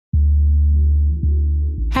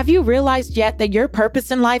Have you realized yet that your purpose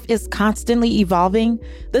in life is constantly evolving?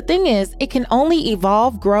 The thing is, it can only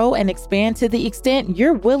evolve, grow, and expand to the extent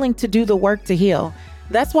you're willing to do the work to heal.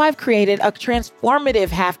 That's why I've created a transformative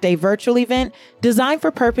half-day virtual event designed for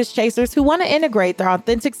purpose chasers who want to integrate their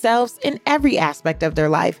authentic selves in every aspect of their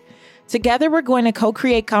life. Together, we're going to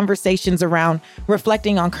co-create conversations around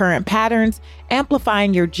reflecting on current patterns,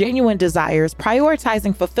 amplifying your genuine desires,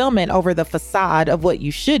 prioritizing fulfillment over the facade of what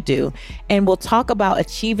you should do, and we'll talk about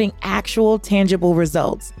achieving actual tangible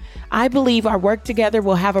results. I believe our work together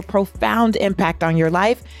will have a profound impact on your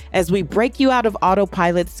life as we break you out of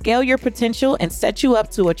autopilot, scale your potential, and set you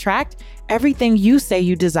up to attract everything you say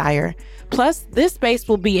you desire. Plus, this space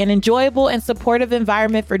will be an enjoyable and supportive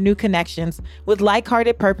environment for new connections with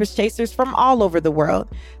like-hearted purpose chasers from all over the world.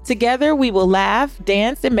 Together, we will laugh,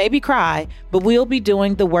 dance, and maybe cry, but we'll be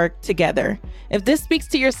doing the work together. If this speaks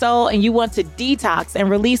to your soul and you want to detox and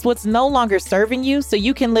release what's no longer serving you so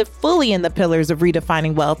you can live fully in the pillars of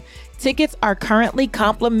redefining wealth, tickets are currently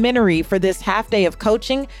complimentary for this half day of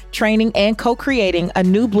coaching, training, and co-creating a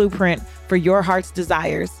new blueprint for your heart's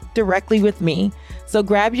desires directly with me. So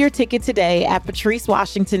grab your ticket today at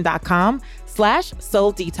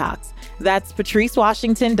patricewashington.com/soul detox. That's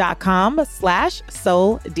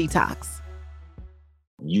patricewashington.com/soul detox.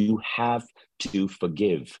 You have to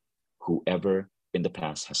forgive whoever in the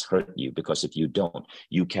past has hurt you, because if you don't,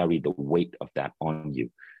 you carry the weight of that on you.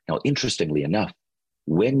 Now, interestingly enough,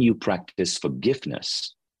 when you practice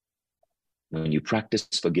forgiveness,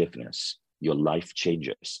 your life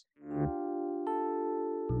changes.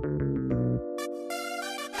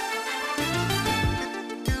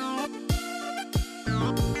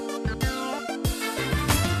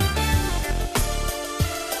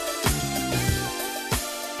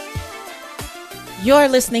 You're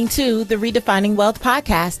listening to the Redefining Wealth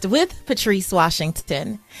podcast with Patrice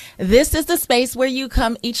Washington. This is the space where you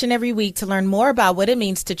come each and every week to learn more about what it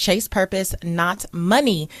means to chase purpose, not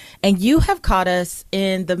money. And you have caught us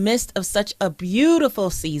in the midst of such a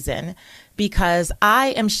beautiful season because I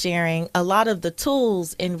am sharing a lot of the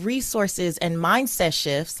tools and resources and mindset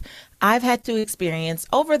shifts I've had to experience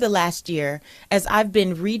over the last year as I've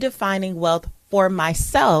been redefining wealth for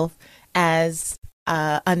myself as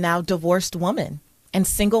a now divorced woman and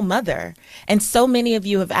single mother. And so many of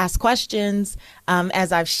you have asked questions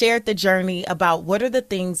as I've shared the journey about what are the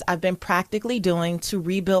things I've been practically doing to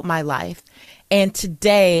rebuild my life. And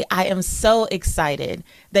today I am so excited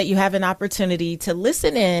that you have an opportunity to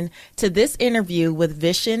listen in to this interview with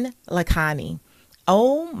Vishen Lakhiani.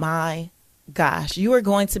 Oh my gosh, you are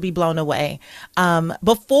going to be blown away.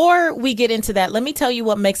 Before we get into that, let me tell you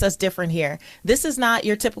what makes us different here. This is not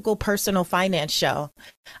your typical personal finance show.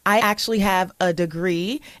 I actually have a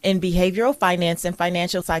degree in behavioral finance and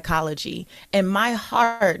financial psychology. And my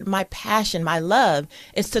heart, my passion, my love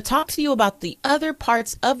is to talk to you about the other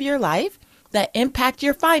parts of your life that impact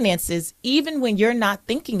your finances, even when you're not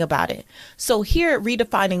thinking about it. So here at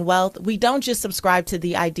Redefining Wealth, we don't just subscribe to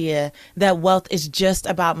the idea that wealth is just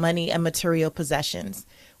about money and material possessions.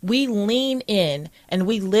 We lean in and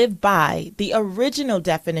we live by the original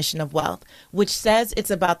definition of wealth, which says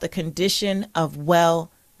it's about the condition of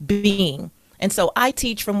well-being. And so I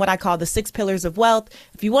teach from what I call the 6 pillars of wealth.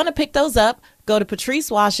 If you want to pick those up, go to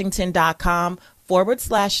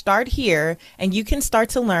patricewashington.com/start here, and you can start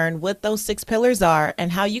to learn what those 6 pillars are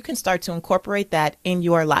and how you can start to incorporate that in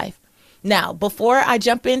your life. Now, before I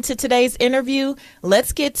jump into today's interview,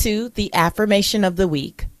 let's get to the affirmation of the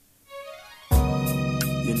week.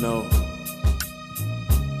 You know,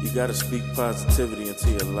 you got to speak positivity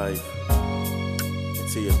into your life,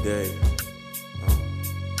 into your day.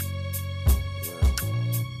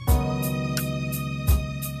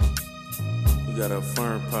 You got to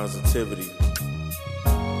affirm positivity.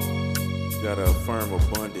 You gotta affirm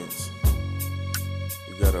abundance.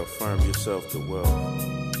 You gotta affirm yourself to wealth.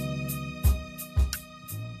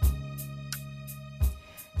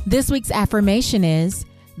 This week's affirmation is,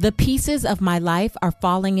 the pieces of my life are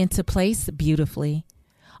falling into place beautifully.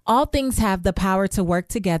 All things have the power to work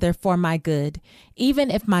together for my good, even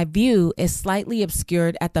if my view is slightly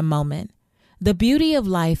obscured at the moment. The beauty of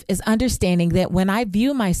life is understanding that when I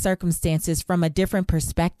view my circumstances from a different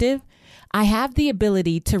perspective, I have the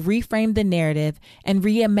ability to reframe the narrative and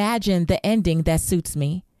reimagine the ending that suits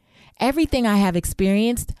me. Everything I have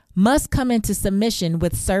experienced must come into submission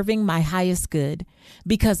with serving my highest good,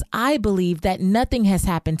 because I believe that nothing has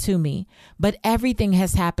happened to me, but everything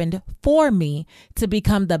has happened for me to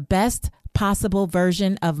become the best possible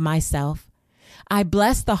version of myself. I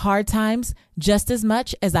bless the hard times just as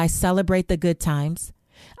much as I celebrate the good times.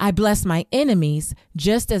 I bless my enemies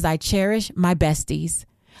just as I cherish my besties.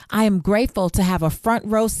 I am grateful to have a front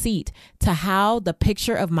row seat to how the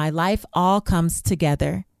picture of my life all comes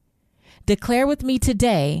together. Declare with me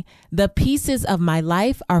today, the pieces of my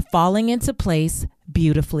life are falling into place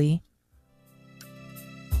beautifully.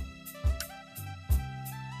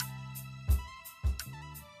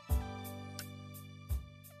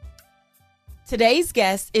 Today's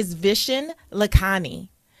guest is Vishen Lakhiani.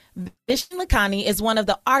 Vishen Lakhiani is one of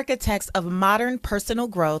the architects of modern personal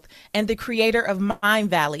growth and the creator of Mind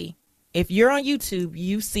Valley. If you're on YouTube,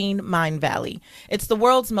 you've seen Mind Valley. It's the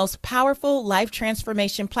world's most powerful life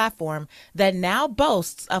transformation platform that now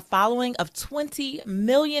boasts a following of 20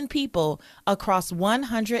 million people across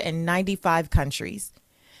 195 countries.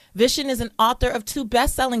 Vishen is an author of 2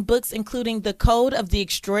 best-selling books, including The Code of the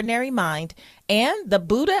Extraordinary Mind and The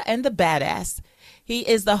Buddha and the Badass. He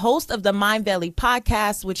is the host of the Mind Valley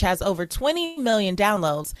podcast, which has over 20 million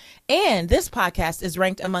downloads. And this podcast is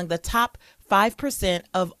ranked among the top 5%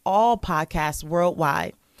 of all podcasts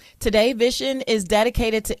worldwide. Today, Vishen is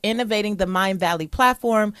dedicated to innovating the Mind Valley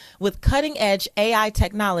platform with cutting-edge AI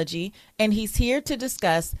technology, and he's here to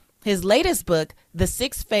discuss his latest book, The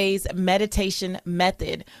 6-Phase Meditation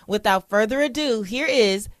Method. Without further ado, here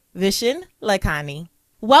is Vishen Lakhiani.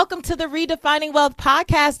 Welcome to the Redefining Wealth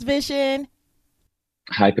podcast, Vishen.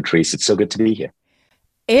 Hi, Patrice. It's so good to be here.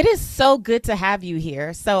 It is so good to have you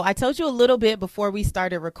here. So I told you a little bit before we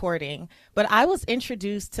started recording, but I was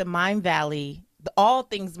introduced to Mind Valley, all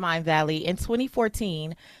things Mind Valley, in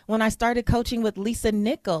 2014 when I started coaching with Lisa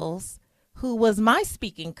Nichols, who was my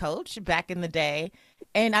speaking coach back in the day.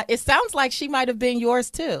 And it sounds like she might have been yours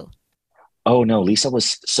too. Oh, no, Lisa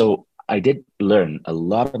was. So I did learn a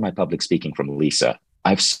lot of my public speaking from Lisa. I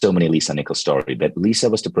have so many Lisa Nichols stories, but Lisa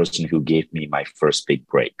was the person who gave me my first big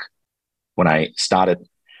break. When I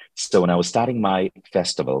was starting my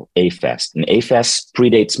festival, A-Fest, and A-Fest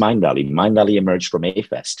predates Mind Valley. Mind Valley emerged from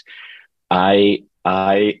A-Fest. I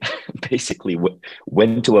basically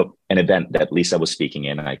went to an event that Lisa was speaking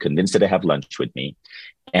in. I convinced her to have lunch with me.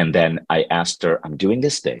 And then I asked her, I'm doing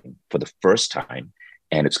this thing for the first time,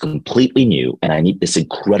 and it's completely new, and I need this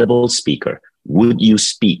incredible speaker. Would you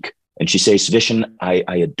speak? And she says, Vishen, I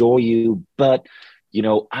adore you, but,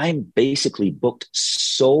 I'm basically booked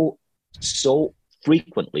so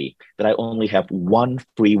frequently that I only have one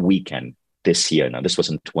free weekend this year. Now, this was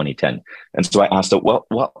in 2010. And so I asked her,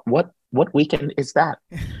 what weekend is that?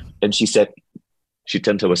 And she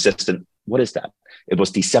turned to her assistant, what is that? It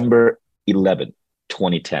was December 11th,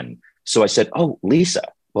 2010. So I said, oh, Lisa,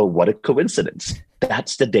 well, what a coincidence.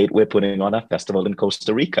 That's the date we're putting on our festival in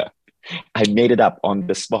Costa Rica. I made it up on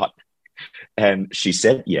the spot. And she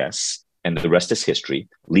said yes. And the rest is history.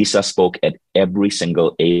 Lisa spoke at every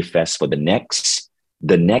single A-Fest for the next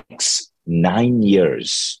 9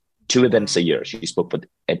 years, 2 events a year. She spoke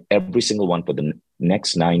at every single one for the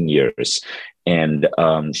next 9 years. And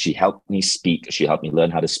she helped me speak. She helped me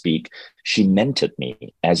learn how to speak. She mentored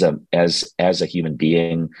me as a human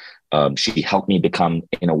being. She helped me become,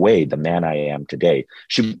 in a way, the man I am today.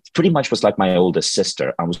 She pretty much was like my older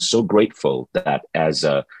sister. I was so grateful that as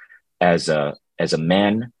a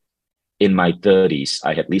man in my 30s,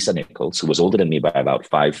 I had Lisa Nichols, who was older than me by about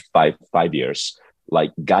five years,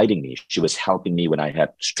 like guiding me. She was helping me when I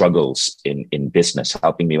had struggles in business,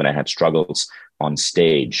 helping me when I had struggles on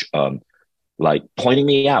stage, like pointing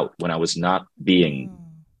me out when I was not being,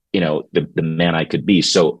 the man I could be.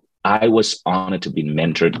 So I was honored to be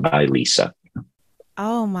mentored by Lisa.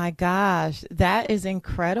 Oh my gosh, that is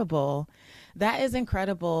incredible. That is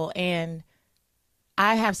incredible. And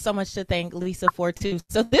I have so much to thank Lisa for too.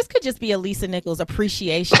 So this could just be a Lisa Nichols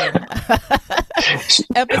appreciation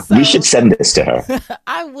episode. We should send this to her.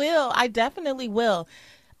 I will. I definitely will.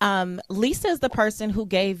 Lisa is the person who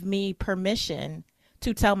gave me permission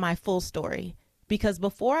to tell my full story. Because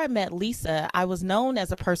before I met Lisa, I was known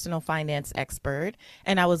as a personal finance expert,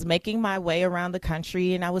 and I was making my way around the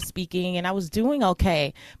country, and I was speaking, and I was doing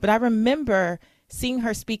okay. But I remember seeing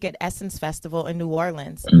her speak at Essence Festival in New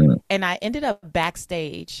Orleans, and I ended up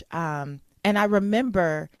backstage. And I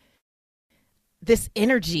remember this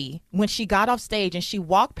energy when she got off stage and she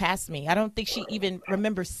walked past me. I don't think she even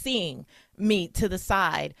remembers seeing me to the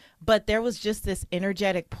side, but there was just this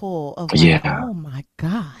energetic pull of like, oh my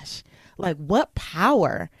gosh, like what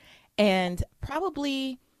power. And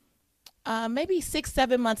probably maybe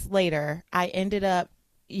 6-7 months later, I ended up,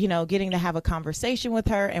 getting to have a conversation with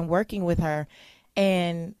her and working with her.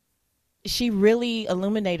 And she really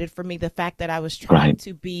illuminated for me the fact that I was trying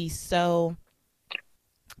to be so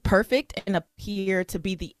perfect and appear to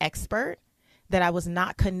be the expert that I was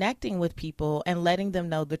not connecting with people and letting them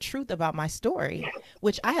know the truth about my story,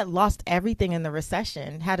 which I had lost everything in the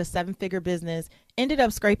recession, had a 7-figure business, ended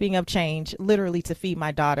up scraping up change literally to feed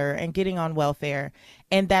my daughter and getting on welfare.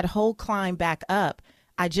 And that whole climb back up,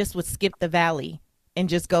 I just would skip the valley and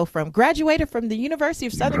just go from graduated from the University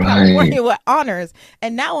of Southern California with honors.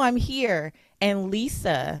 And now I'm here. And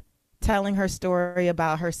Lisa telling her story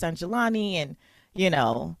about her son Jelani and, you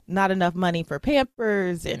know, not enough money for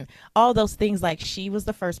Pampers and all those things. Like, she was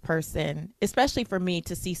the first person, especially for me,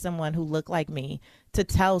 to see someone who looked like me to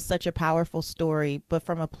tell such a powerful story, but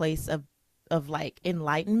from a place of like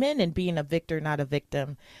enlightenment and being a victor, not a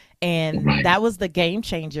victim. And that was the game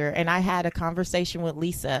changer. And I had a conversation with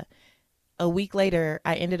Lisa. A week later,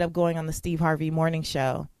 I ended up going on the Steve Harvey morning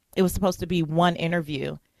show. It was supposed to be one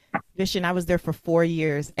interview. Vishen, I was there for 4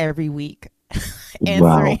 years every week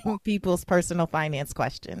answering people's personal finance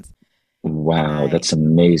questions. Wow, that's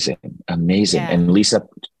amazing. Amazing. Yeah. And Lisa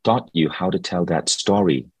taught you how to tell that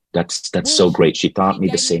story. That's so great. She taught me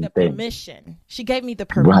the same thing. She gave me the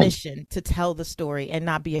permission to tell the story and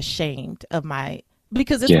not be ashamed of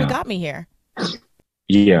because it's what got me here.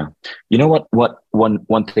 Yeah. You know what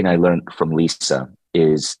one thing I learned from Lisa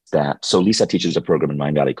is that, so Lisa teaches a program in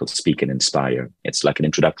Mind Valley called Speak and Inspire. It's like an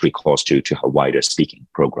introductory course to her wider speaking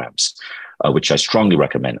programs, which I strongly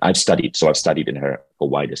recommend. I've studied in her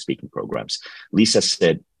wider speaking programs. Lisa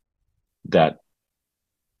said that,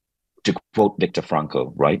 to quote Viktor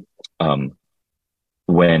Frankl, right?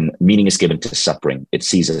 When meaning is given to suffering, it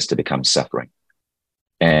ceases to become suffering.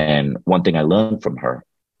 And one thing I learned from her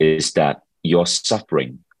is that your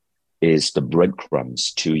suffering is the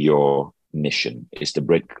breadcrumbs to your mission, is the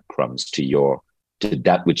breadcrumbs to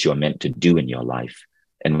that which you're meant to do in your life.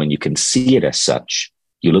 And when you can see it as such,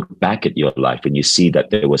 you look back at your life and you see that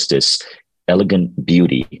there was this elegant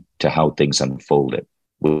beauty to how things unfolded.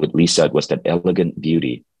 With Lisa, it was that elegant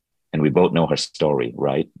beauty. And we both know her story,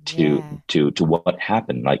 right? To what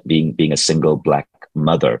happened, like being a single Black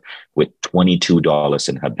mother with $22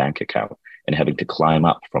 in her bank account and having to climb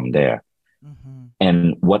up from there. Mm-hmm.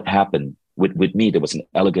 And what happened with me, there was an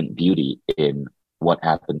elegant beauty in what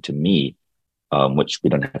happened to me, which we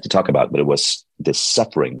don't have to talk about, but it was this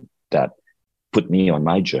suffering that put me on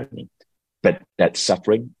my journey. But that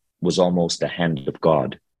suffering was almost the hand of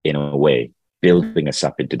God in a way, building us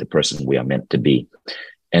up into the person we are meant to be.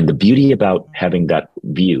 And the beauty about having that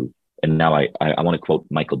view, and now I want to quote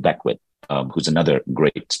Michael Beckwith, who's another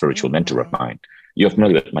great spiritual mentor of mine. You're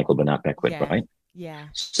familiar with Michael Bernard Beckwith, right? Yeah.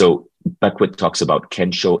 So Beckwith talks about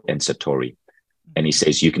Kensho and Satori. And he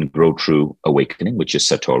says you can grow through awakening, which is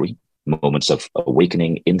Satori, moments of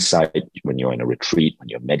awakening inside when you're in a retreat, when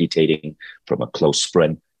you're meditating from a close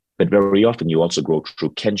friend. But very often you also grow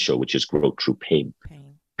through Kensho, which is grow through pain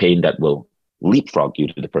that will leapfrog you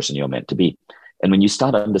to the person you're meant to be. And when you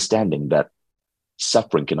start understanding that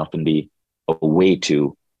suffering can often be a way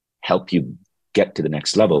to help you get to the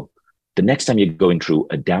next level, the next time you're going through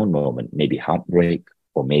a down moment, maybe heartbreak,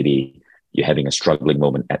 or maybe you're having a struggling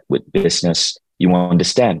moment with business, you want to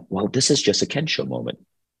understand, well, this is just a Kensho moment.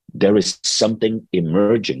 There is something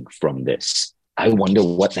emerging from this. I wonder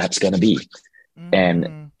what that's going to be. Mm-hmm.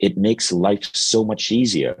 And it makes life so much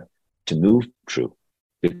easier to move through,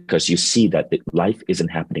 because you see that life isn't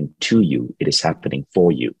happening to you, it is happening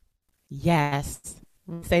for you. Yes.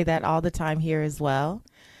 We say that all the time here as well.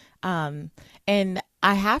 And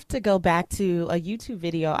I have to go back to a YouTube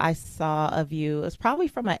video I saw of you. It was probably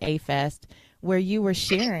from an A-Fest where you were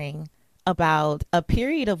sharing about a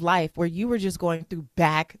period of life where you were just going through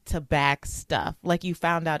back-to-back stuff. Like, you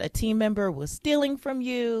found out a team member was stealing from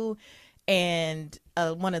you, and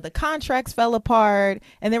one of the contracts fell apart,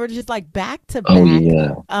 and they were just like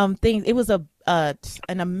back-to-back things. It was an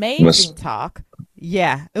amazing talk.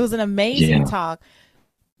 Yeah, it was an amazing talk.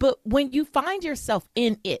 But when you find yourself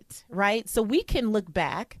in it, right? So we can look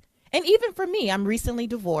back. And even for me, I'm recently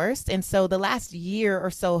divorced. And so the last year or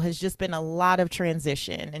so has just been a lot of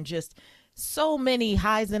transition and just so many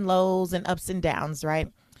highs and lows and ups and downs,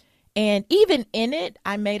 right? And even in it,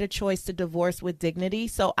 I made a choice to divorce with dignity.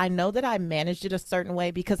 So I know that I managed it a certain way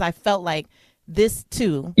because I felt like this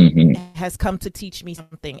too has come to teach me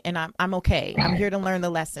something. And I'm okay. I'm here to learn the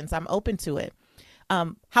lessons. I'm open to it.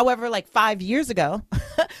 However, like 5 years ago,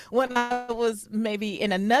 when I was maybe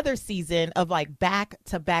in another season of like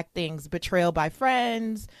back-to-back things, betrayal by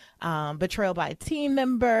friends, betrayal by a team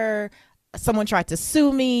member, someone tried to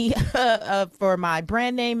sue me for my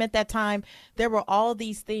brand name at that time. There were all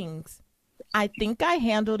these things. I think I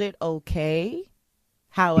handled it okay.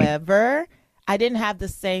 However, I didn't have the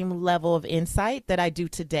same level of insight that I do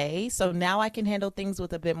today. So now I can handle things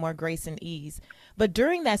with a bit more grace and ease. But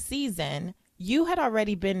during that season, you had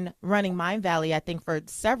already been running Mind Valley, I think, for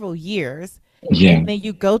several years. Yeah. And then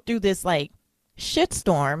you go through this like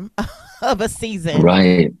shitstorm of a season.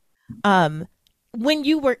 Right. When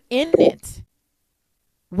you were in it,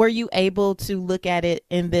 were you able to look at it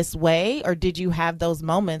in this way, or did you have those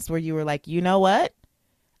moments where you were like, you know what,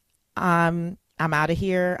 I'm out of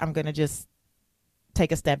here, I'm gonna just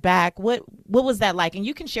take a step back? What was that like? And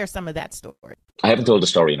you can share some of that story. I haven't told the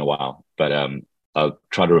story in a while, but I'll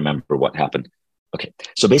try to remember what happened. Okay,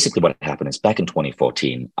 so basically what happened is back in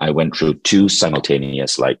 2014, I went through two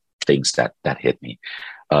simultaneous like things that hit me.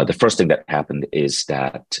 The first thing that happened is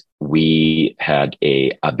that we had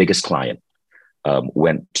our biggest client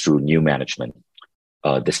went through new management.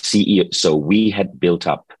 The CEO, so we had built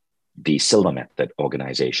up the Silva Method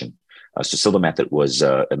organization. So Silva Method was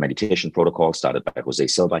a meditation protocol started by Jose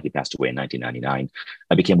Silva. He passed away in 1999.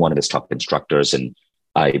 I became one of his top instructors, and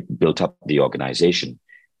I built up the organization.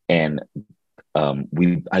 And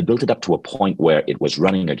I built it up to a point where it was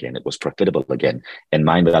running again. It was profitable again. And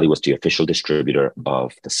Mind Valley was the official distributor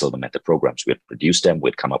of the Silva Method programs. We had produced them.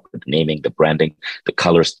 We'd come up with the naming, the branding, the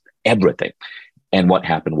colors, everything. And what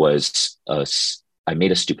happened was I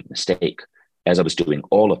made a stupid mistake. As I was doing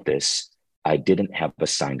all of this, I didn't have a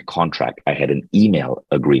signed contract. I had an email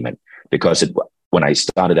agreement because when I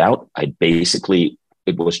started out,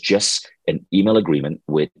 it was just an email agreement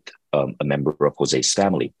with a member of Jose's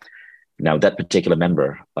family. Now, that particular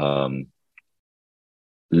member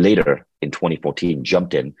later in 2014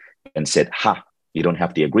 jumped in and said, you don't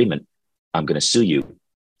have the agreement. I'm going to sue you.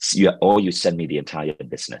 Or you send me the entire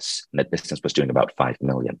business. And that business was doing about 5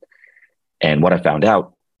 million. And what I found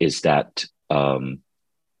out is that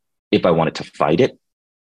if I wanted to fight it,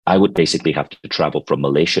 I would basically have to travel from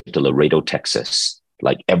Malaysia to Laredo, Texas,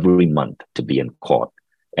 like every month to be in court.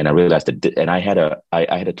 And I realized that, and I had a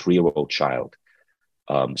 3-year-old child.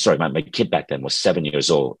 My kid back then was 7 years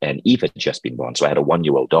old, and Eve had just been born. So I had a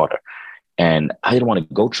 1-year-old daughter, and I didn't want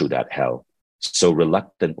to go through that hell. So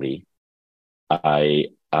reluctantly, I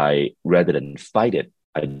rather than fight it,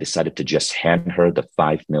 I decided to just hand her the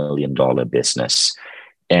 $5 million business.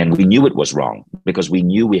 And we knew it was wrong because we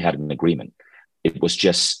knew we had an agreement. It was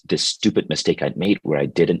just this stupid mistake I'd made where I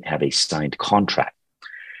didn't have a signed contract.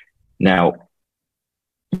 Now,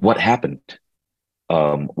 what happened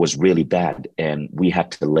was really bad, and we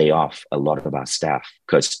had to lay off a lot of our staff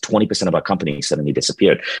because 20% of our company suddenly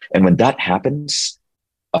disappeared. And when that happens,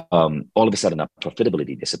 all of a sudden our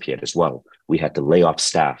profitability disappeared as well. We had to lay off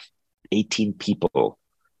staff. 18 people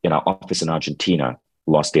in our office in Argentina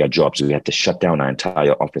lost their jobs. We had to shut down our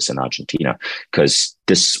entire office in Argentina because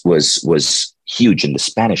this was huge in the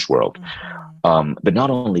Spanish world. Mm-hmm. But not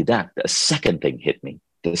only that, the second thing hit me.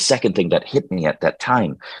 The second thing that hit me at that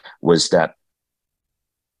time was that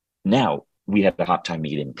now we had a hard time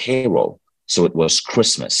meeting payroll. So it was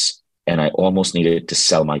Christmas, and I almost needed to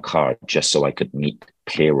sell my car just so I could meet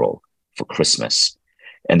payroll for Christmas.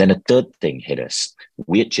 And then a third thing hit us.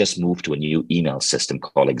 We had just moved to a new email system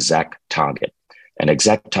called Exact Target. And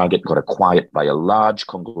Exact Target got acquired by a large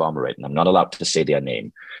conglomerate, and I'm not allowed to say their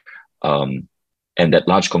name. And that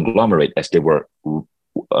large conglomerate, as they were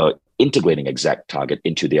integrating Exact Target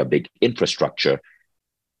into their big infrastructure,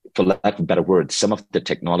 for lack of a better word, some of the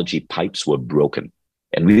technology pipes were broken.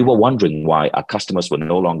 And we were wondering why our customers were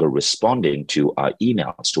no longer responding to our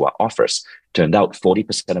emails, to our offers. Turned out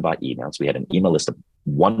 40% of our emails, we had an email list of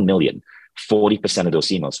 1 million. 40% of those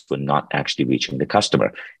emails were not actually reaching the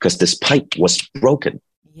customer because this pipe was broken.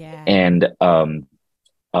 Yeah. And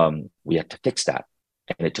we had to fix that.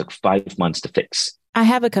 And it took 5 months to fix. I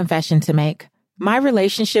have a confession to make. My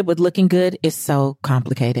relationship with looking good is so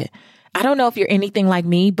complicated. I don't know if you're anything like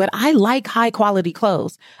me, but I like high quality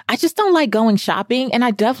clothes. I just don't like going shopping, and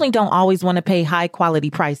I definitely don't always want to pay high quality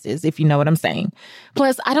prices, if you know what I'm saying.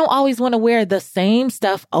 Plus, I don't always want to wear the same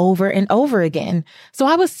stuff over and over again. So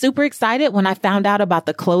I was super excited when I found out about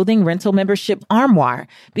the clothing rental membership Armoire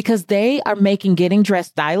because they are making getting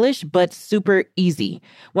dressed stylish, but super easy.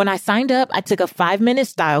 When I signed up, I took a 5-minute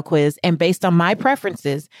style quiz, and based on my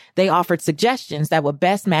preferences, they offered suggestions that would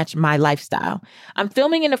best match my lifestyle. I'm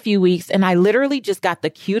filming in a few weeks, and I literally just got the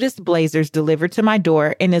cutest blazers delivered to my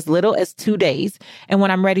door in as little as 2 days. And when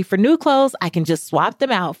I'm ready for new clothes, I can just swap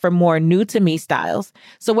them out for more new to me styles.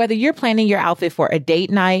 So whether you're planning your outfit for a date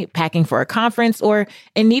night, packing for a conference, or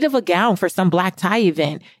in need of a gown for some black tie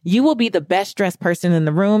event, you will be the best dressed person in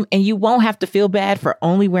the room, and you won't have to feel bad for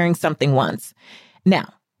only wearing something once.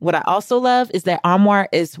 Now, What I also love is that Armoire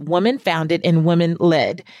is women founded and women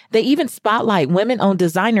led. They even spotlight women owned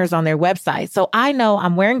designers on their website. So I know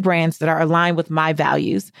I'm wearing brands that are aligned with my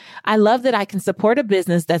values. I love that I can support a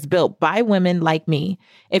business that's built by women like me.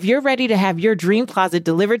 If you're ready to have your dream closet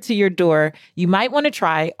delivered to your door, you might want to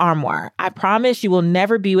try Armoire. I promise you will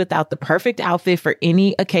never be without the perfect outfit for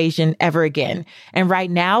any occasion ever again. And right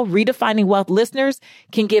now, Redefining Wealth listeners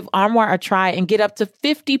can give Armoire a try and get up to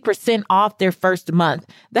 50% off their first month.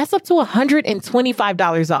 That's up to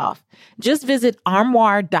 $125 off. Just visit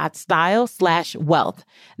armoire.style/wealth.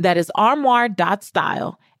 That is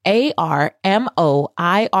armoire.style,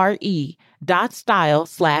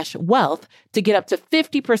 ARMOIRE.style/wealth to get up to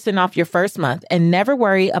 50% off your first month and never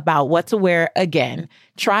worry about what to wear again.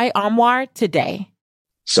 Try Armoire today.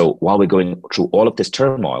 So while we're going through all of this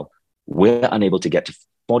turmoil, we're unable to get to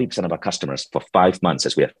 40% of our customers for 5 months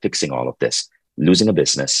as we are fixing all of this, losing a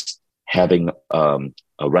business, having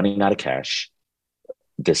running out of cash,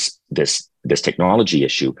 this technology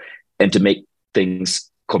issue. And to make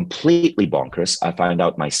things completely bonkers, I find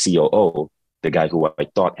out my COO, the guy who I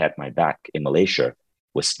thought had my back in Malaysia,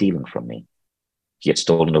 was stealing from me. He had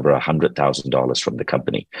stolen over $100,000 from the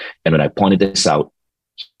company. And when I pointed this out,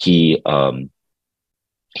 he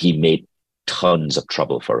made tons of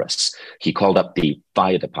trouble for us. He called up the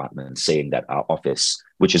fire department saying that our office,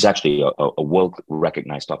 which is actually a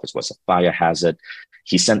world-recognized office, was a fire hazard.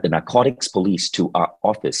 He sent the narcotics police to our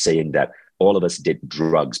office saying that all of us did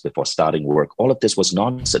drugs before starting work. All of this was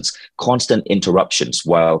nonsense, constant interruptions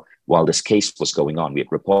while this case was going on. We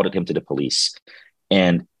had reported him to the police,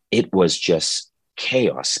 and it was just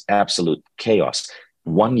chaos, absolute chaos.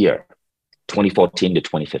 1 year, 2014 to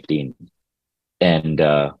 2015. And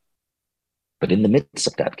but in the midst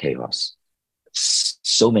of that chaos,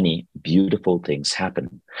 so many beautiful things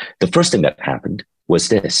happened. The first thing that happened was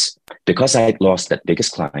this. Because I had lost that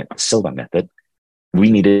biggest client, the Silva Method,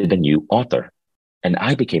 we needed a new author. And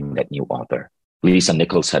I became that new author. Lisa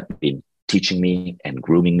Nichols had been teaching me and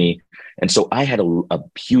grooming me. And so I had a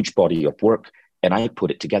huge body of work, and I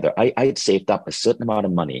put it together. I had saved up a certain amount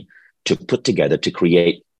of money to put together to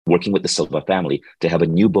create, working with the Silva family, to have a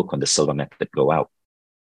new book on the Silva Method go out.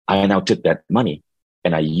 I now took that money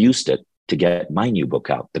and I used it to get my new book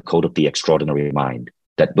out, The Code of the Extraordinary Mind.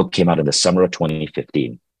 That book came out in the summer of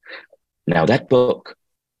 2015. Now that book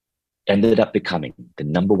ended up becoming the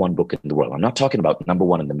 #1 book in the world. I'm not talking about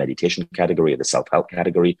 #1 in the meditation category or the self-help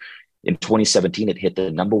category. In 2017, it hit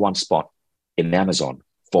the #1 spot in Amazon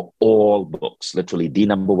for all books, literally the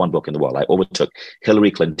 #1 book in the world. I overtook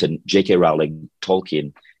Hillary Clinton, J.K. Rowling,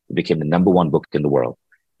 Tolkien. It became the #1 book in the world.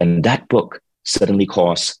 And that book suddenly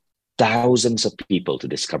caused thousands of people to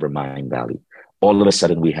discover Mind Valley. All of a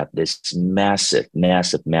sudden, we had this massive,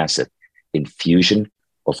 massive, massive infusion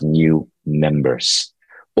of new members.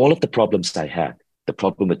 All of the problems I had, the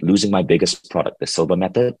problem with losing my biggest product, the Silva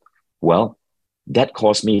Method, well, that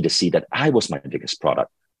caused me to see that I was my biggest product.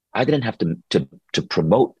 I didn't have to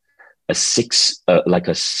promote a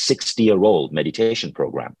 60-year-old meditation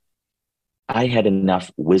program. I had enough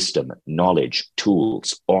wisdom, knowledge,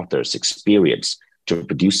 tools, authors, experience to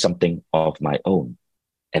produce something of my own.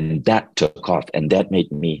 And that took off. And that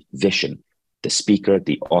made me Vishen, the speaker,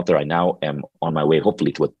 the author. I now am on my way,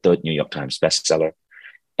 hopefully, to a 3rd New York Times bestseller.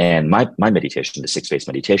 And my meditation, the 6-phase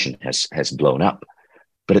meditation, has blown up.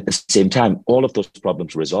 But at the same time, all of those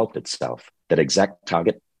problems resolved itself. That exact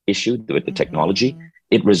target issue with the technology,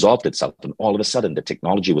 it resolved itself. And all of a sudden, the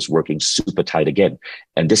technology was working super tight again.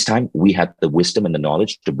 And this time, we had the wisdom and the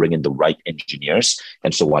knowledge to bring in the right engineers.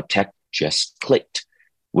 And so our tech just clicked.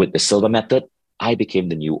 With the Silva Method, I became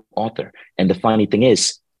the new author. And the funny thing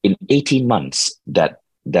is, in 18 months, that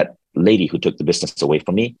lady who took the business away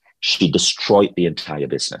from me, she destroyed the entire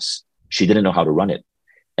business. She didn't know how to run it.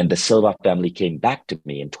 And the Silva family came back to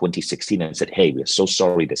me in 2016 and said, hey, we're so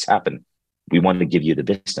sorry this happened. We want to give you the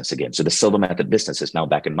business again. So the Silva Method business is now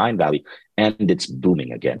back in Mind Valley, and it's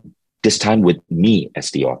booming again. This time with me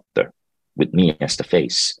as the author, with me as the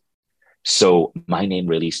face. So my name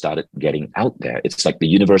really started getting out there. It's like the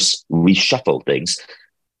universe reshuffled things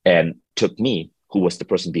and took me, who was the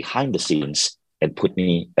person behind the scenes, and put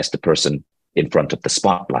me as the person in front of the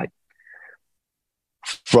spotlight.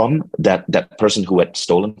 From that person who had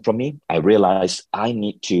stolen from me, I realized I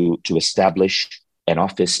need to establish an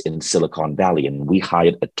office in Silicon Valley. And we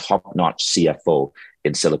hired a top-notch CFO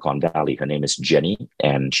in Silicon Valley. Her name is Jenny,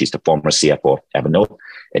 and she's the former CFO of Evernote.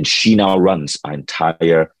 And she now runs our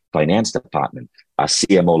entire finance department. Our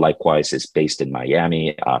CMO, likewise, is based in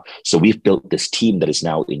Miami. So we've built this team that is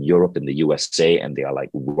now in Europe and the USA, and they are like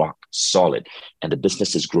rock solid. And the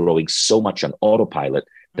business is growing so much on autopilot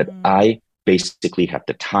that I basically have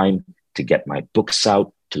the time to get my books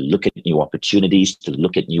out, to look at new opportunities, to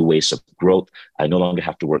look at new ways of growth. I no longer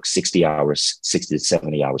have to work 60 hours, 60 to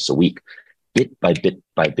 70 hours a week. Bit by bit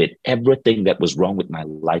by bit, everything that was wrong with my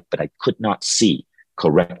life that I could not see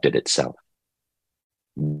corrected itself.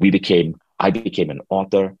 I became an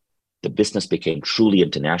author. The business became truly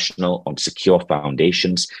international on secure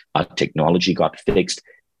foundations. Our technology got fixed.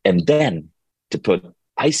 And then, to put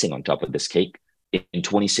icing on top of this cake, in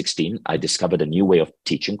 2016, I discovered a new way of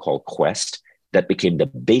teaching called Quest that became the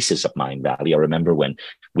basis of Mind Valley. I remember when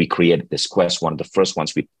we created this Quest, one of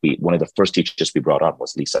the first teachers we brought on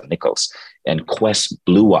was Lisa Nichols, and Quest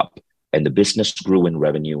blew up, and the business grew in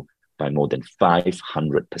revenue by more than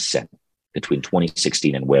 500% between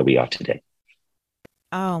 2016 and where we are today.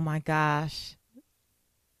 Oh my gosh.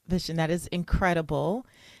 Vishen, that is incredible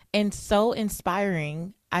and so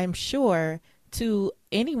inspiring, I'm sure, to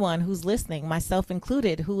anyone who's listening, myself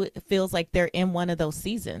included, who feels like they're in one of those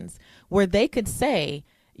seasons where they could say,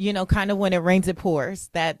 you know, kind of when it rains, it pours,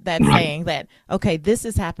 that right. Saying that, okay, this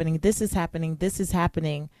is happening, this is happening, this is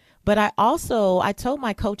happening. But I told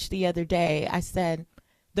my coach the other day, I said,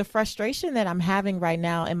 the frustration that I'm having right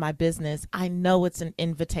now in my business, I know it's an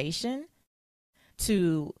invitation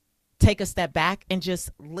to take a step back and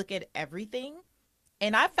just look at everything.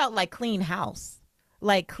 And I felt like clean house,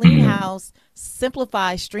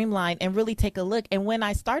 simplify, streamline, and really take a look. And when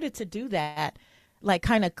I started to do that, like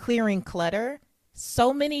kind of clearing clutter,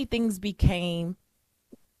 so many things became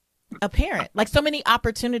apparent. Like so many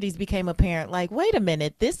opportunities became apparent. Like, wait a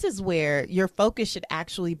minute, this is where your focus should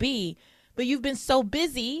actually be. But you've been so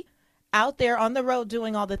busy out there on the road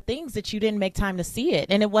doing all the things that you didn't make time to see it.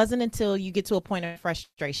 And it wasn't until you get to a point of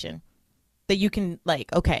frustration that you can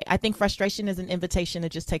okay, I think frustration is an invitation to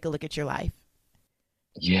just take a look at your life.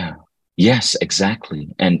 Yeah. Yes,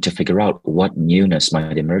 exactly. And to figure out what newness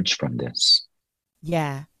might emerge from this.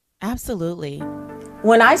 Yeah, absolutely.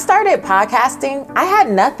 When I started podcasting, I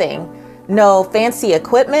had nothing. No fancy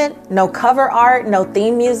equipment, no cover art, no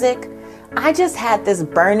theme music. I just had this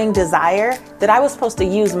burning desire that I was supposed to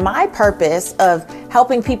use my purpose of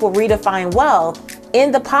helping people redefine wealth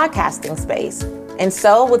in the podcasting space. And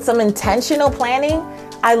so with some intentional planning,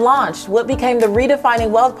 I launched what became the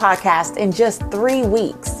Redefining Wealth podcast in just 3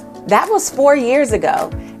 weeks. That was 4 years ago.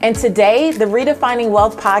 And today, the Redefining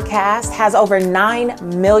Wealth podcast has over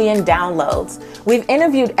 9 million downloads. We've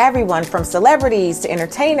interviewed everyone from celebrities to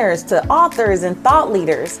entertainers to authors and thought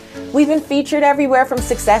leaders. We've been featured everywhere from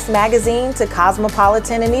Success Magazine to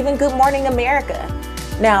Cosmopolitan and even Good Morning America.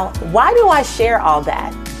 Now, why do I share all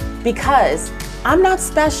that? Because I'm not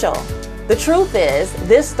special. The truth is,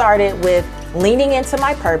 this started with leaning into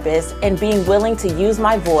my purpose and being willing to use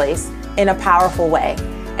my voice in a powerful way.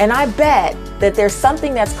 And I bet that there's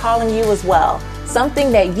something that's calling you as well,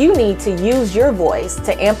 something that you need to use your voice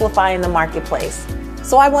to amplify in the marketplace.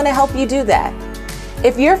 So I want to help you do that.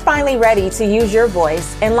 If you're finally ready to use your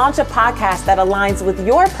voice and launch a podcast that aligns with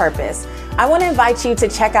your purpose, I want to invite you to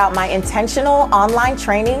check out my intentional online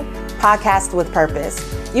training, Podcast with Purpose.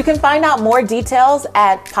 You can find out more details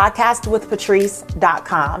at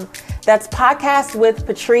podcastwithpatrice.com. That's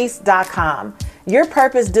podcastwithpatrice.com. Your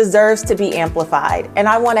purpose deserves to be amplified, and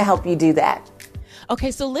I want to help you do that. Okay,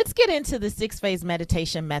 so let's get into the 6-phase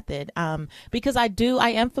meditation method, because I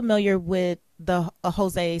am familiar with the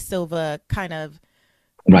Jose Silva kind of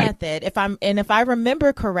method. If I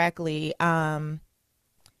remember correctly, the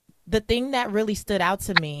thing that really stood out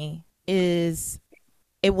to me is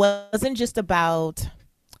it wasn't just about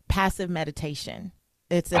passive meditation.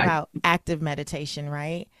 It's about active meditation,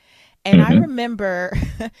 right? And I remember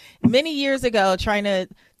many years ago trying to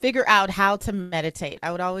figure out how to meditate.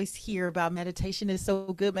 I would always hear about meditation is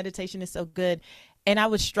so good. Meditation is so good. And I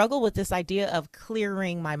would struggle with this idea of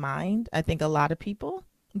clearing my mind. I think a lot of people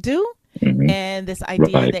do. And this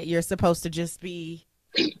idea that you're supposed to just be,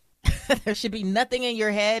 there should be nothing in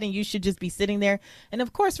your head and you should just be sitting there. And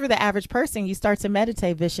of course, for the average person, you start to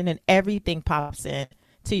meditate, Vishen, and everything pops in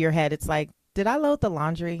to your head. It's like, did I load the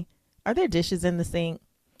laundry? Are there dishes in the sink?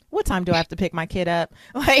 What time do I have to pick my kid up?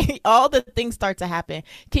 Like all the things start to happen.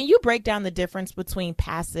 Can you break down the difference between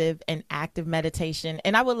passive and active meditation?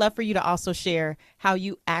 And I would love for you to also share how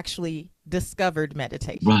you actually discovered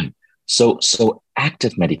meditation. Right. So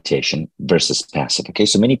active meditation versus passive. Okay.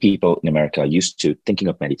 So many people in America are used to thinking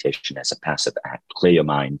of meditation as a passive act. Clear your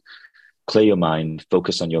mind,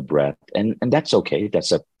 focus on your breath. And that's okay.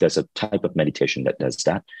 There's a type of meditation that does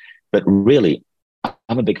that. But really,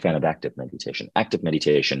 I'm a big fan of active meditation. Active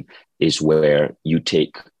meditation is where you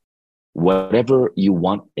take whatever you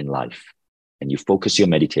want in life and you focus your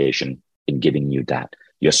meditation in giving you that.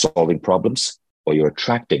 You're solving problems or you're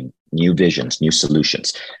attracting new visions, new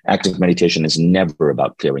solutions. Active meditation is never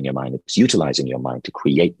about clearing your mind. It's utilizing your mind to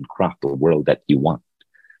create and craft the world that you want.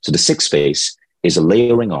 So the sixth phase is a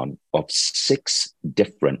layering on of 6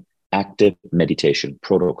 different active meditation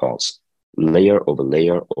protocols, layer over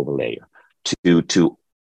layer over layer, to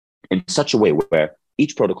in such a way where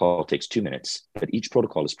each protocol takes 2 minutes, but each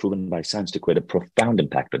protocol is proven by science to create a profound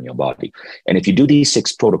impact on your body. And if you do these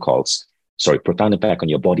 6 protocols, profound impact on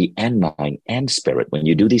your body and mind and spirit. When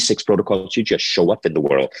you do these 6 protocols, you just show up in the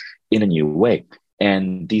world in a new way.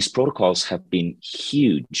 And these protocols have been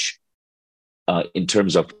huge in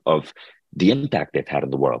terms of the impact they've had in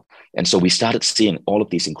the world. And so we started seeing all of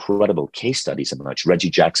these incredible case studies emerge. Reggie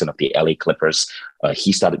Jackson of the LA Clippers,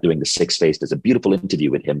 he started doing the 6 phase. There's a beautiful interview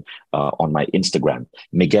with him on my Instagram.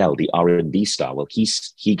 Miguel, the R&B star, well,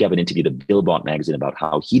 he gave an interview to Billboard magazine about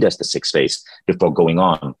how he does the 6 phase before going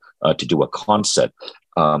on to do a concert.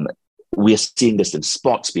 We're seeing this in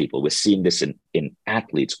sports people. We're seeing this in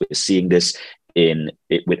athletes. We're seeing this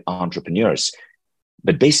with entrepreneurs.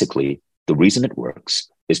 But basically, the reason it works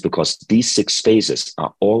is because these 6 phases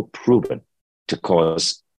are all proven to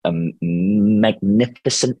cause a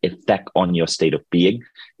magnificent effect on your state of being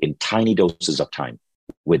in tiny doses of time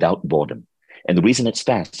without boredom. And the reason it's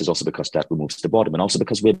fast is also because that removes the boredom, and also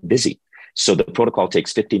because we're busy. So the protocol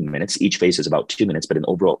takes 15 minutes. Each phase is about 2 minutes, but in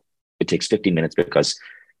overall, it takes 15 minutes because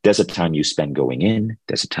there's a time you spend going in,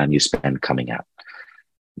 there's a time you spend coming out.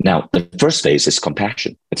 Now, the first phase is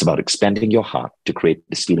compassion. It's about expanding your heart to create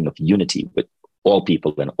this feeling of unity with all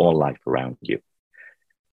people and all life around you.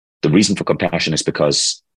 The reason for compassion is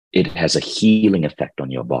because it has a healing effect on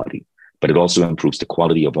your body, but it also improves the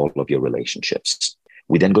quality of all of your relationships.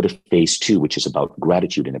 We then go to phase 2, which is about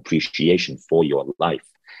gratitude and appreciation for your life,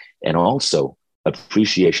 and also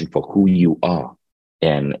appreciation for who you are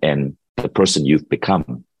and the person you've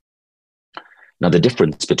become. Now, the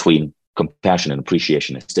difference between compassion and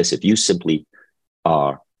appreciation is this: if you simply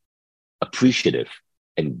are appreciative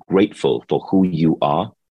and grateful for who you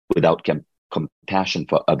are without compassion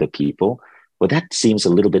for other people, well, that seems a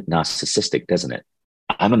little bit narcissistic, doesn't it?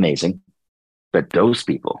 I'm amazing, but those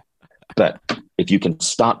people. But if you can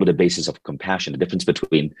start with a basis of compassion, the difference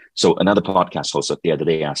between, so another podcast host the other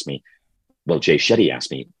day asked me, well, Jay Shetty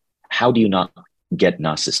asked me, how do you not get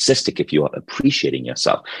narcissistic if you are appreciating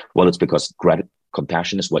yourself? Well, it's because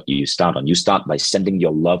compassion is what you start on. You start by sending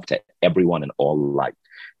your love to everyone and all life,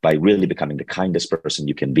 by really becoming the kindest person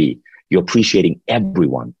you can be. You're appreciating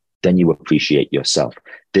everyone, then you appreciate yourself.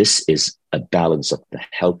 This is a balance of the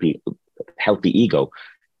healthy ego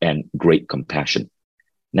and great compassion.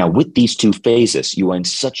 Now, with these 2 phases, you are in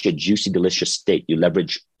such a juicy, delicious state. You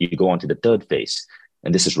go on to the 3rd phase.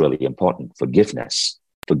 And this is really important: forgiveness.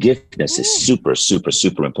 Forgiveness is super, super,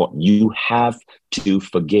 super important. You have to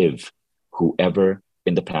forgive whoever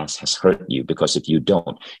in the past has hurt you, because if you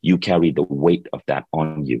don't, you carry the weight of that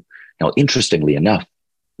on you. Now, interestingly enough,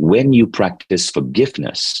 when you practice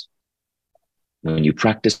forgiveness,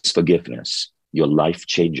 your life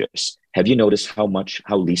changes. Have you noticed how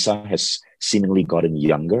Lisa has seemingly gotten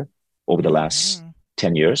younger over the last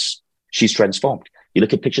 10 years? She's transformed. You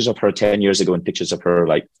look at pictures of her 10 years ago and pictures of her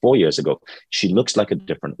like 4 years ago, she looks like a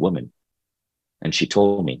different woman. And she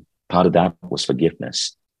told me part of that was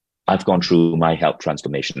forgiveness. I've gone through my health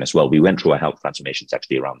transformation as well. We went through our health transformations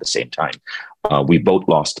actually around the same time. We both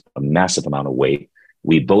lost a massive amount of weight.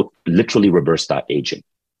 We both literally reversed our aging.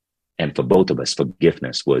 And for both of us,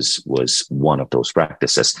 forgiveness was one of those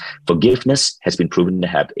practices. Forgiveness has been proven to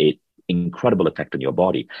have an incredible effect on your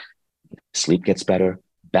body. Sleep gets better.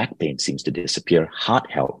 Back pain seems to disappear. Heart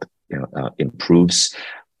health improves.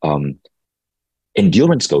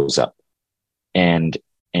 Endurance goes up. And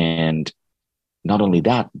not only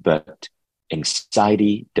that, but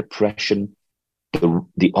anxiety, depression,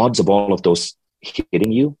 the odds of all of those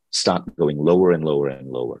hitting you start going lower and lower and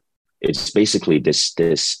lower. It's basically this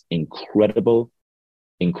incredible,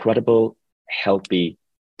 healthy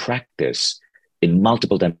practice in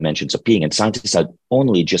multiple dimensions of being. And scientists are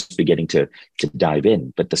only just beginning to dive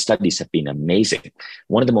in, but the studies have been amazing.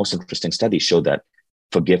 One of the most interesting studies showed that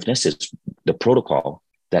forgiveness is the protocol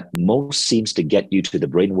that most seems to get you to the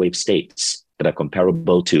brainwave states that are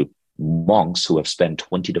comparable to monks who have spent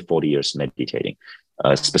 20 to 40 years meditating.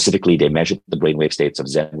 Specifically, they measured the brainwave states of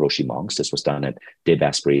Zen Roshi monks. This was done at Dave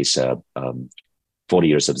Asprey's 40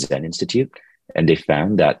 Years of Zen Institute. And they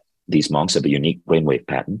found that these monks have a unique brainwave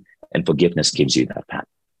pattern, and forgiveness gives you that pattern.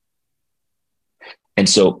 And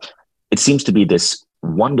so it seems to be this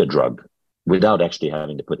wonder drug without actually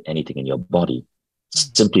having to put anything in your body,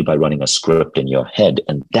 simply by running a script in your head.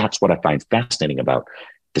 And that's what I find fascinating about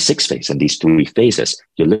the 6 phase and these 3 phases.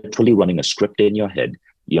 You're literally running a script in your head.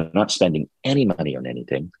 You're not spending any money on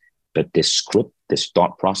anything, but this script, this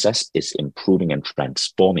thought process is improving and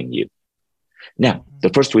transforming you. Now, the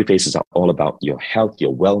first three phases are all about your health,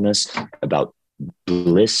 your wellness, about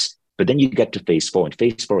bliss. But then you get to phase four, and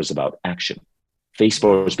phase four is about action. Phase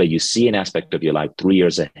four is where you see an aspect of your life 3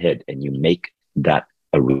 years ahead and you make that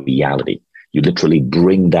a reality. You literally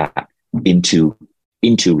bring that into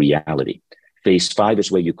reality. Phase five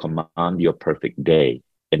is where you command your perfect day.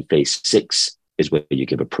 And phase six is where you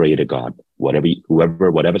give a prayer to God.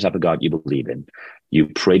 Whatever type of God you believe in, you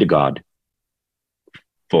pray to God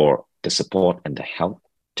for the support and the help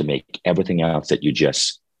to make everything else that you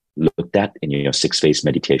just looked at in your 6-phase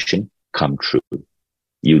meditation come true.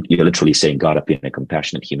 You're literally saying, God, I've been a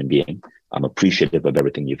compassionate human being. I'm appreciative of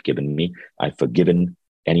everything you've given me. I've forgiven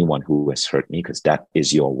anyone who has hurt me because that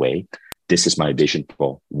is your way. This is my vision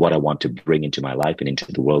for what I want to bring into my life and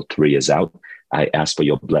into the world 3 years out. I ask for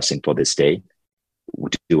your blessing for this day.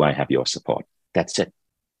 Do I have your support? That's it.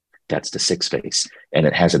 That's the 6th phase. And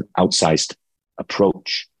it has an outsized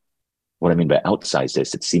approach. What I mean by outsized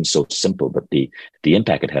is it seems so simple, but the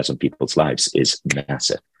impact it has on people's lives is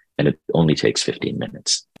massive. And it only takes 15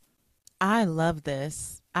 minutes. I love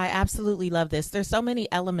this. I absolutely love this. There's so many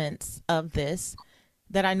elements of this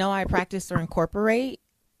that I know I practice or incorporate,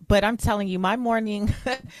 but I'm telling you, my morning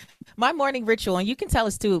ritual, and you can tell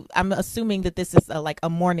us too, I'm assuming that this is like a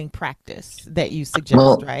morning practice that you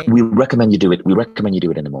suggest, right? We recommend you do it. We recommend you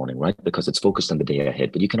do it in the morning, right? Because it's focused on the day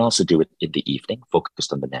ahead, but you can also do it in the evening,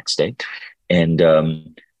 focused on the next day. And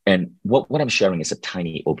what I'm sharing is a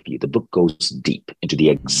tiny overview. The book goes deep into the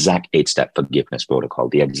exact 8-step forgiveness protocol,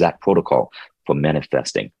 the exact protocol for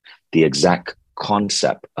manifesting, the exact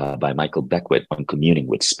concept by Michael Beckwith on communing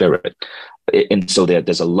with spirit. And so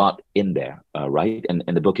there's a lot in there, right? And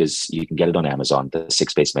the book is, you can get it on Amazon, the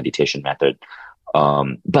 6-phase meditation method.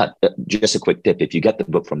 But just a quick tip, if you get the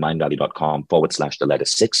book from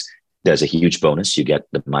mindvalley.com/6, there's a huge bonus. You get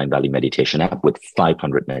the Mind Valley meditation app with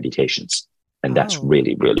 500 meditations. And that's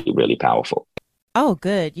really, really, really powerful. Oh,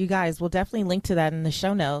 good. You guys, we'll definitely link to that in the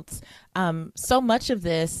show notes. So much of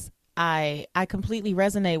this I completely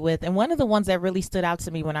resonate with. And one of the ones that really stood out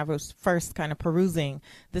to me when I was first kind of perusing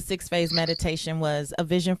the 6-phase meditation was a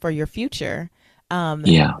vision for your future.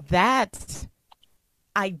 That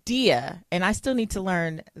idea, and I still need to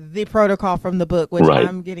learn the protocol from the book, which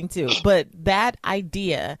I'm getting to, but that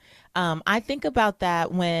idea, I think about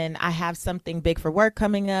that when I have something big for work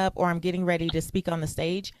coming up or I'm getting ready to speak on the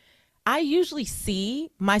stage. I usually see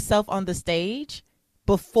myself on the stage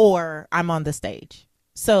before I'm on the stage.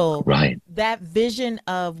 So that vision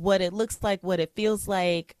of what it looks like, what it feels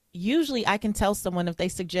like, usually I can tell someone if they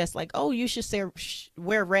suggest like, oh, you should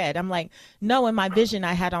wear red. I'm like, no, in my vision,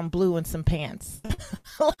 I had on blue and some pants.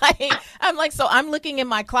 So I'm looking in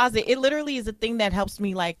my closet. It literally is a thing that helps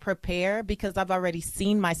me like prepare because I've already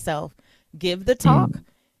seen myself give the talk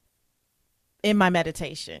in my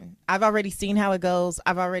meditation. I've already seen how it goes.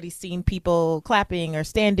 I've already seen people clapping or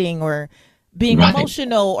standing or being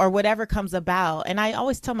emotional or whatever comes about. And I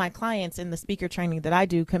always tell my clients in the speaker training that I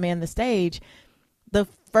do, Command the Stage, the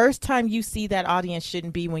first time you see that audience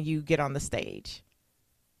shouldn't be when you get on the stage.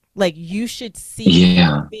 Like you should see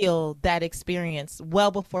and feel that experience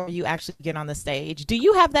well before you actually get on the stage. Do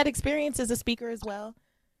you have that experience as a speaker as well?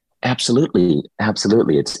 Absolutely.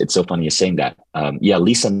 Absolutely. It's so funny you're saying that.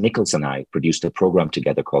 Lisa Nichols and I produced a program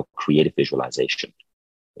together called Creative Visualization.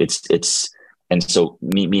 And so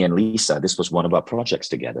me and Lisa, this was one of our projects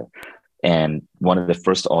together. And one of the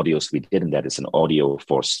first audios we did in that is an audio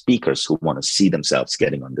for speakers who want to see themselves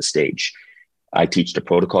getting on the stage. I teach the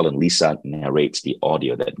protocol and Lisa narrates the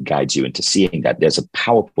audio that guides you into seeing that. There's a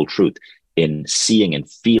powerful truth in seeing and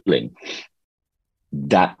feeling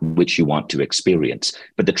that which you want to experience.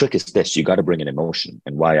 But the trick is this, you got to bring an emotion.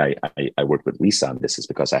 And why I work with Lisa on this is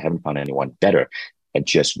because I haven't found anyone better at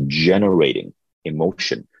just generating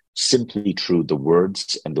emotion simply through the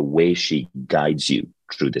words and the way she guides you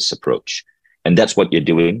through this approach. And that's what you're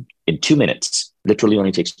doing in 2 minutes. Literally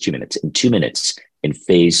only takes 2 minutes. In 2 minutes in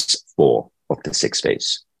phase 4 of the 6th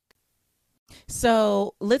phase.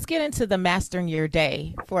 So let's get into the mastering your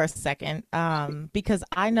day for a second, because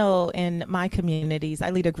I know in my communities, I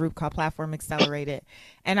lead a group called Platform Accelerated.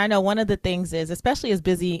 And I know one of the things is, especially as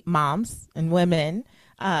busy moms and women,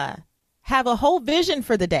 have a whole vision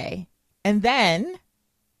for the day. And then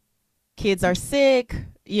kids are sick,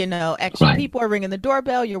 extra people are ringing the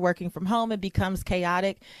doorbell, you're working from home, it becomes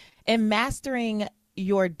chaotic. And mastering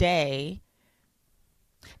your day,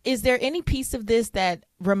 is there any piece of this that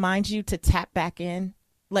reminds you to tap back in?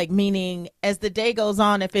 Like, meaning as the day goes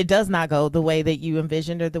on, if it does not go the way that you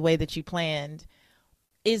envisioned or the way that you planned,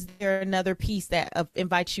 is there another piece that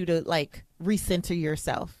invites you to like recenter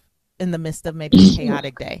yourself in the midst of maybe a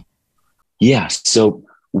chaotic day? Yeah. So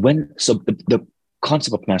the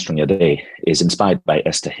concept of mastering your day is inspired by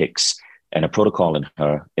Esther Hicks and a protocol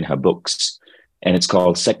in her books, and it's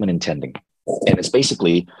called segment intending. And it's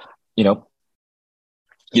basically, you know,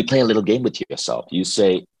 you play a little game with yourself. You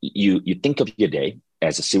say you think of your day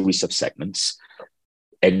as a series of segments,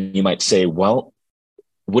 and you might say, well,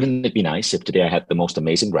 wouldn't it be nice if today I had the most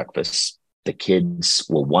amazing breakfast? The kids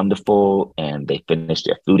were wonderful and they finished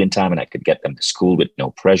their food in time and I could get them to school with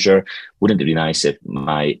no pressure. Wouldn't it be nice if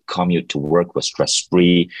my commute to work was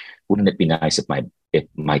stress-free? Wouldn't it be nice if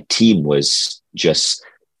my team was just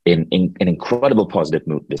in an incredible positive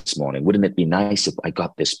mood this morning? Wouldn't it be nice if I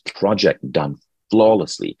got this project done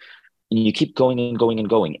flawlessly? And you keep going and going and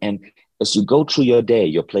going. And as you go through your day,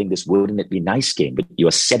 you're playing this wouldn't it be nice game, but you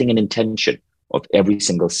are setting an intention of every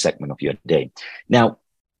single segment of your day. Now,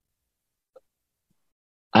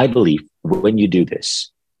 I believe when you do this,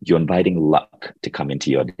 you're inviting luck to come into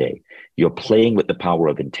your day. You're playing with the power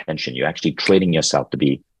of intention. You're actually training yourself to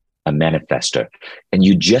be a manifester. And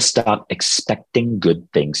you just start expecting good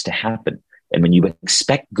things to happen. And when you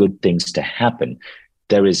expect good things to happen,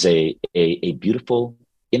 there is a beautiful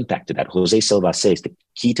impact to that. Jose Silva says the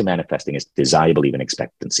key to manifesting is desire, believe, and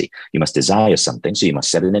expectancy. You must desire something, so you must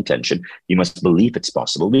set an intention. You must believe it's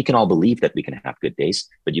possible. We can all believe that we can have good days,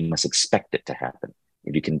 but you must expect it to happen.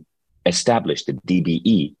 If you can establish the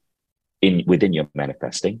DBE within your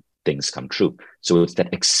manifesting, things come true. So it's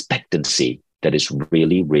that expectancy that is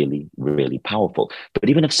really, really, really powerful. But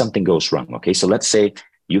even if something goes wrong, okay, so let's say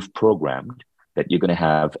you've programmed that you're going to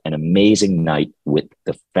have an amazing night with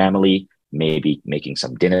the family, maybe making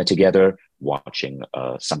some dinner together, watching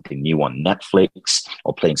something new on Netflix,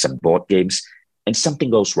 or playing some board games, and something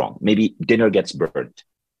goes wrong. Maybe dinner gets burnt.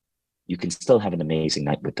 You can still have an amazing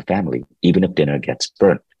night with the family, even if dinner gets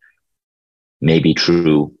burnt. Maybe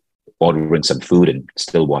through ordering some food and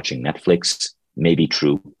still watching Netflix, maybe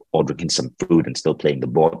through ordering some food and still playing the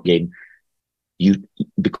board game.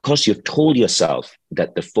 Because you've told yourself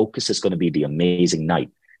that the focus is going to be the amazing night,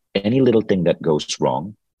 any little thing that goes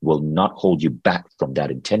wrong will not hold you back from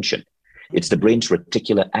that intention. It's the brain's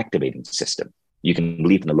reticular activating system. You can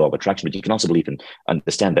believe in the law of attraction, but you can also believe and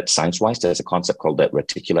understand that science-wise, there's a concept called the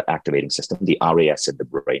reticular activating system, the RAS in the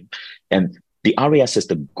brain. And the RAS is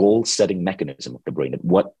the goal-setting mechanism of the brain.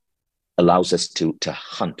 What allows us to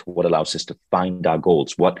hunt, what allows us to find our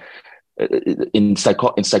goals. What in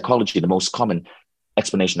psychology, the most common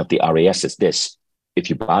explanation of the RAS is this: if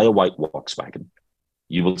you buy a white Volkswagen,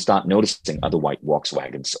 you will start noticing other white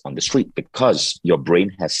Volkswagens on the street because your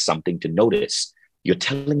brain has something to notice. You're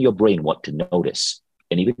telling your brain what to notice.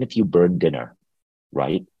 And even if you burn dinner,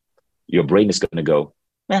 right, your brain is going to go,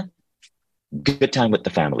 good time with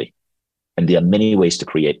the family. And there are many ways to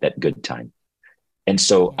create that good time. And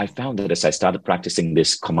so I found that as I started practicing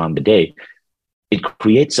this command a day, it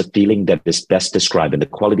creates a feeling that is best described. And the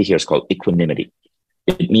quality here is called equanimity.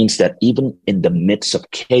 It means that even in the midst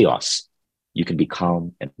of chaos, you can be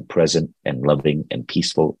calm and present and loving and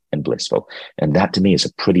peaceful and blissful. And that to me is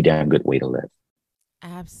a pretty damn good way to live.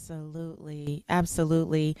 Absolutely.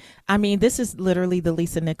 Absolutely. I mean, this is literally the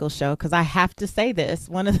Lisa Nichols show, because I have to say this.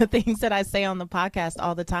 One of the things that I say on the podcast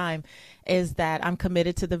all the time is that I'm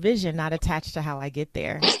committed to the vision, not attached to how I get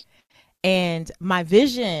there. And my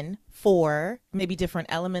vision for maybe different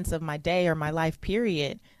elements of my day or my life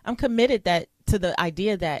period, I'm committed to the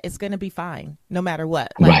idea that it's going to be fine no matter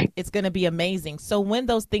what. Like, right. It's going to be amazing. So when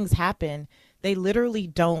those things happen, they literally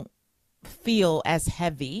don't feel as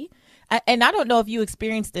heavy. And I don't know if you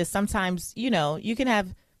experienced this. Sometimes, you can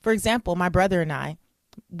have, for example, my brother and I,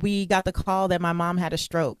 we got the call that my mom had a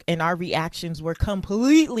stroke, and our reactions were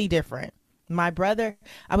completely different. My brother,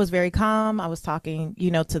 I was very calm. I was talking,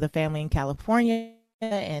 to the family in California,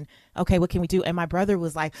 and okay, what can we do? And my brother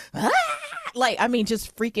was like,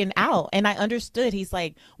 just freaking out. And I understood. He's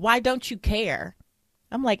like, why don't you care?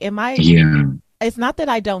 I'm like, it's not that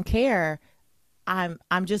I don't care.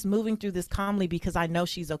 I'm just moving through this calmly because I know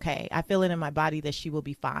she's okay. I feel it in my body that she will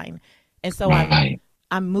be fine. And so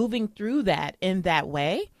I'm moving through that in that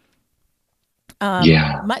way.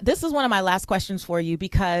 This is one of my last questions for you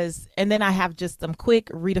and then I have just some quick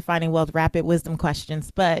redefining wealth, rapid wisdom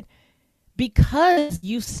questions, but because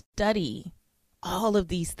you study all of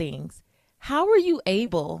these things, how are you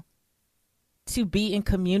able to be in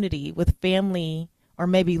community with family or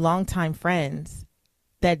maybe longtime friends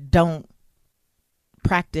that don't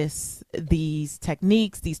practice these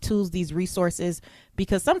techniques, these tools, these resources?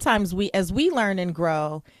 Because sometimes as we learn and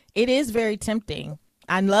grow, it is very tempting.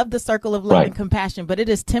 I love the circle of love Right. and compassion, but it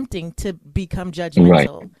is tempting to become Right.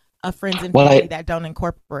 judgmental of friends and Well, family that don't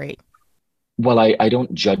incorporate. I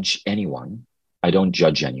don't judge anyone. I don't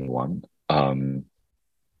judge anyone.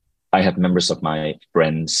 I have members of my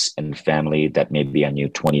friends and family that maybe I knew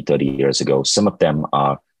 20, 30 years ago. Some of them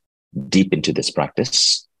are deep into this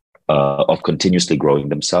practice of continuously growing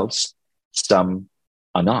themselves. Some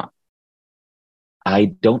are not. I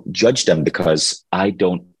don't judge them because I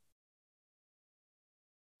do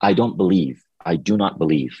not believe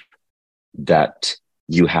that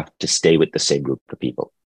you have to stay with the same group of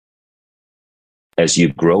people. As you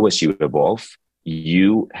grow, as you evolve,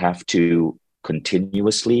 you have to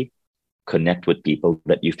continuously connect with people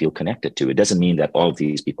that you feel connected to. It doesn't mean that all of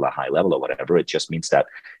these people are high level or whatever. It just means that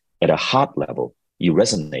at a heart level, you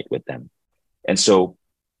resonate with them. And so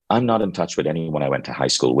I'm not in touch with anyone I went to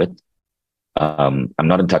high school with. I'm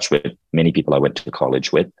not in touch with many people I went to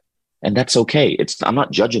college with. And that's okay. I'm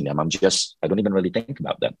not judging them. I don't even really think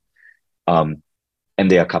about them. And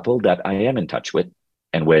there are a couple that I am in touch with,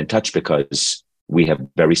 and we're in touch because we have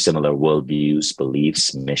very similar worldviews,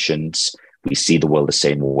 beliefs, missions. We see the world the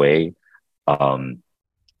same way. And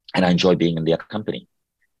I enjoy being in their company.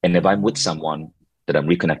 And if I'm with someone that I'm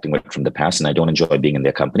reconnecting with from the past and I don't enjoy being in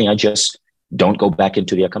their company, I just don't go back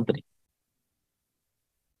into their company.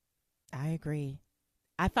 I agree.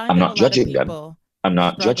 I find I'm that a not lot of judging them. people I'm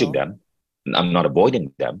not judging struggle. them. I'm not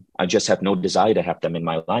avoiding them. I just have no desire to have them in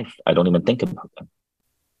my life. I don't even think about them.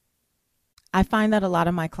 I find that a lot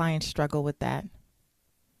of my clients struggle with that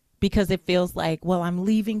because it feels like, well, I'm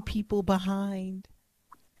leaving people behind.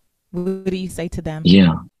 What do you say to them?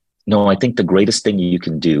 Yeah. No, I think the greatest thing you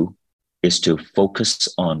can do is to focus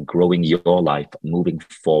on growing your life, moving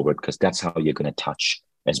forward, because that's how you're going to touch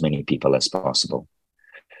as many people as possible.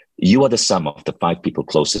 You are the sum of the 5 people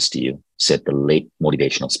closest to you, said the late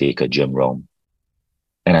motivational speaker, Jim Rohn.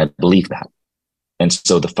 And I believe that. And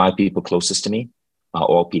so the 5 people closest to me are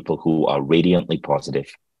all people who are radiantly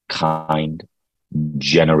positive, kind,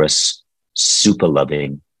 generous, super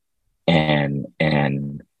loving, and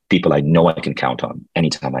people I know I can count on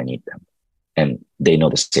anytime I need them. And they know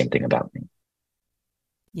the same thing about me.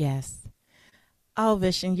 Yes. Oh,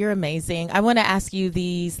 Vishen, you're amazing. I want to ask you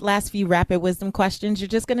these last few rapid wisdom questions. You're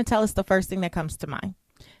just going to tell us the first thing that comes to mind.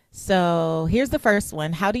 So here's the first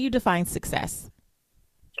one. How do you define success?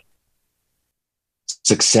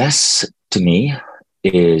 Success to me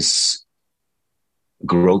is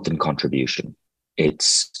growth and contribution.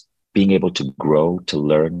 It's being able to grow, to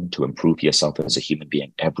learn, to improve yourself as a human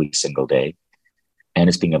being every single day. And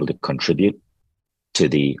it's being able to contribute to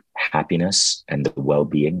the happiness and the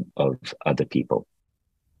well-being of other people.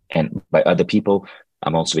 And by other people,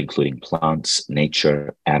 I'm also including plants,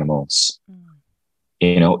 nature, animals.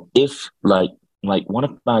 You know, if like one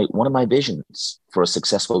of my visions for a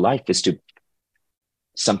successful life is to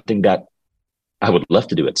something that I would love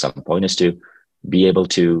to do at some point is to be able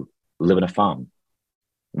to live in a farm,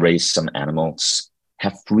 raise some animals,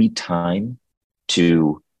 have free time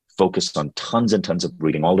to focus on tons and tons of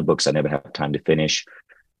reading all the books I never have time to finish.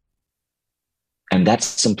 And that's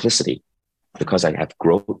simplicity, because I have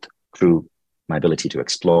growth through my ability to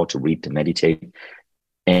explore, to read, to meditate,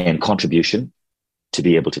 and contribution to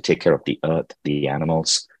be able to take care of the earth, the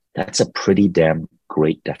animals. That's a pretty damn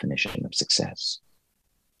great definition of success.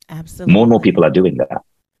 Absolutely. More and more people are doing that.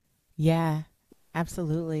 Yeah,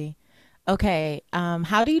 absolutely. Okay.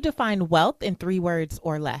 How do you define wealth in 3 words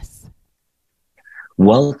or less?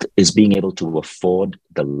 Wealth is being able to afford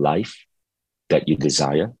the life that you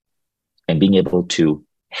desire and being able to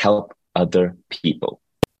help other people.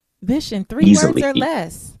 Vishen, 3 easily. words or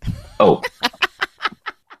less. Oh,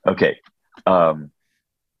 okay.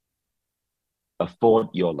 Afford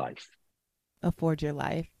your life. Afford your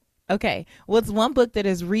life. Okay. What's one book that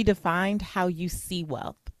has redefined how you see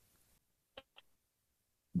wealth?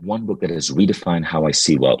 One book that has redefined how I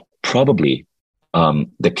see wealth, probably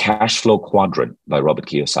The Cash Flow Quadrant by Robert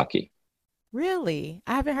Kiyosaki. Really?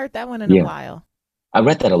 I haven't heard that one in a while. I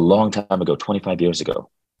read that a long time ago, 25 years ago.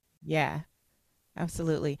 Yeah,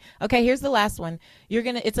 absolutely. Okay, here's the last one.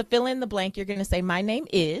 It's a fill in the blank. You're going to say, my name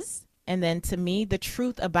is, and then to me, the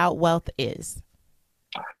truth about wealth is.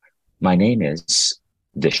 My name is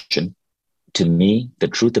Vishen. To me, the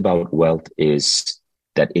truth about wealth is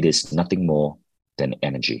that it is nothing more than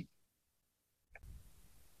energy.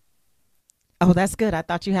 Oh, that's good. I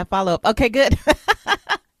thought you had follow-up. Okay, good.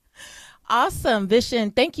 Awesome.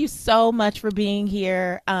 Vishen, thank you so much for being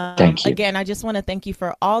here. Thank you. Again, I just want to thank you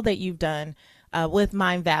for all that you've done with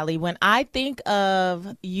Mind Valley. When I think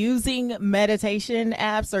of using meditation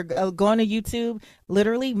apps or going to YouTube,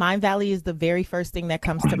 literally Mind Valley is the very first thing that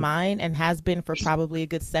comes to mind and has been for probably a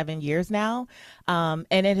good 7 years now. And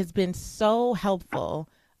it has been so helpful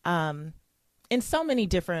in so many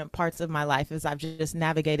different parts of my life as I've just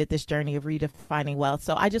navigated this journey of redefining wealth.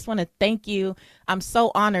 So I just want to thank you. I'm so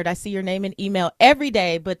honored. I see your name and email every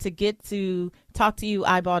day, but to get to talk to you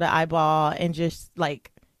eyeball to eyeball and just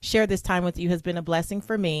like share this time with you has been a blessing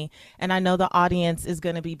for me. And I know the audience is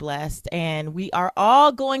going to be blessed. And we are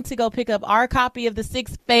all going to go pick up our copy of the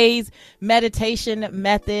 6-phase meditation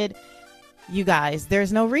method. You guys,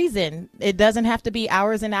 there's no reason. It doesn't have to be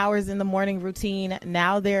hours and hours in the morning routine.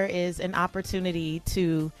 Now there is an opportunity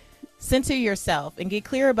to center yourself and get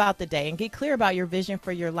clear about the day and get clear about your vision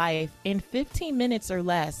for your life in 15 minutes or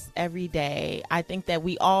less every day. I think that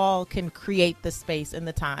we all can create the space and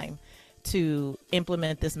the time to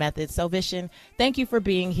implement this method. So Vishen, thank you for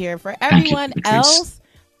being here. For everyone else,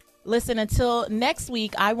 listen, until next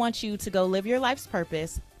week, I want you to go live your life's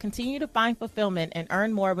purpose, continue to find fulfillment, and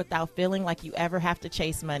earn more without feeling like you ever have to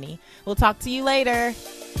chase money. We'll talk to you later.